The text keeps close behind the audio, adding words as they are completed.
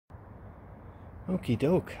Okie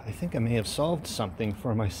doke. I think I may have solved something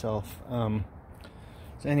for myself. So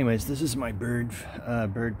anyways, this is my bird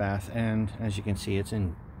bath, and as you can see, it's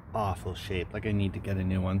in awful shape. Like, I need to get a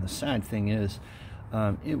new one. The sad thing is,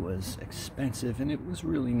 it was expensive, and it was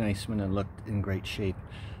really nice when it looked in great shape.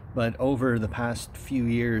 But over the past few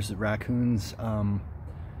years, the raccoons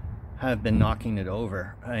have been knocking it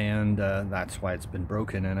over, and that's why it's been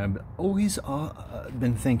broken. And I've always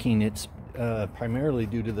been thinking it's primarily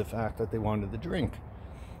due to the fact that they wanted the drink,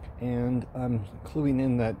 and I'm cluing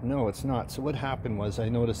in that no, it's not. So what happened was, I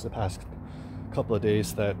noticed the past couple of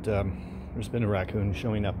days that there's been a raccoon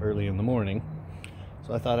showing up early in the morning,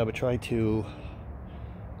 so I thought I would try to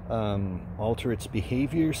alter its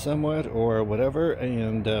behavior somewhat or whatever,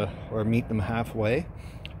 and or meet them halfway.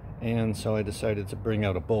 And so I decided to bring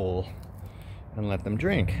out a bowl and let them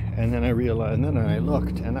drink. And then I realized, and then I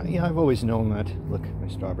looked, and yeah, I've always known that. Look, my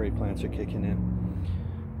strawberry plants are kicking in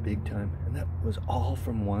big time, and that was all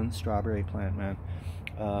from one strawberry plant, man.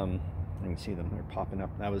 You can see them, they're popping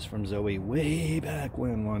up. That was from Zoe way back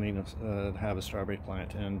when, wanting to have a strawberry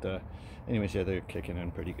plant. And anyways, yeah, they're kicking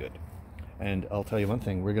in pretty good. And I'll tell you one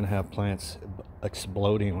thing, we're gonna have plants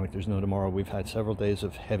exploding like there's no tomorrow. We've had several days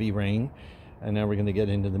of heavy rain, and now we're going to get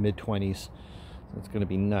into the mid-20s, so it's going to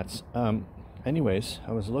be nuts. Anyways,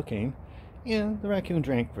 I was looking, yeah, the raccoon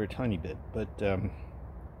drank for a tiny bit, but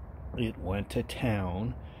it went to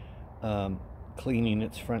town cleaning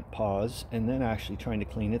its front paws, and then actually trying to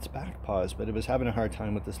clean its back paws, but it was having a hard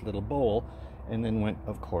time with this little bowl, and then went,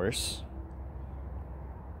 of course,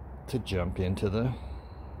 to jump into the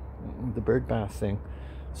bird bath thing.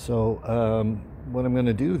 So what I'm going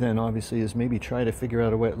to do then, obviously, is maybe try to figure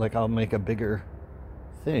out a way, like I'll make a bigger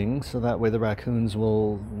thing, so that way the raccoons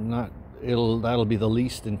will not, that'll be the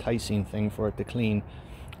least enticing thing for it to clean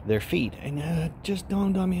their feet. And it just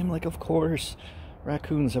dawned on me, I'm like, of course,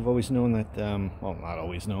 raccoons have always known that, well, not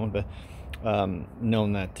always known, but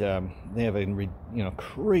known that they have a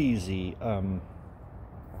crazy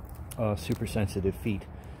super sensitive feet.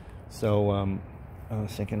 So I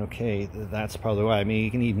was thinking, okay, that's probably why. I mean,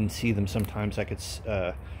 you can even see them sometimes. Like, it's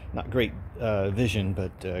not great vision,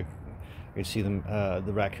 but you can see them.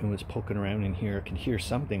 The raccoon was poking around in here, could hear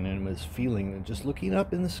something, and was feeling, just looking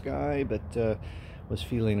up in the sky, but was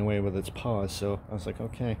feeling away with its paws. So I was like,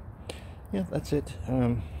 okay, yeah, that's it.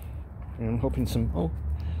 And I'm hoping some. Oh,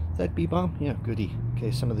 is that bee balm? Yeah, goody.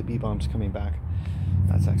 Okay, some of the bee balm's coming back.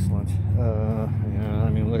 That's excellent. Yeah, I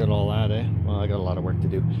mean, look at all that, eh? Well, I got a lot of work to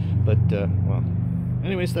do, but well.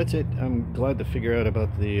 Anyways, that's it. I'm glad to figure out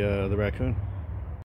about the raccoon.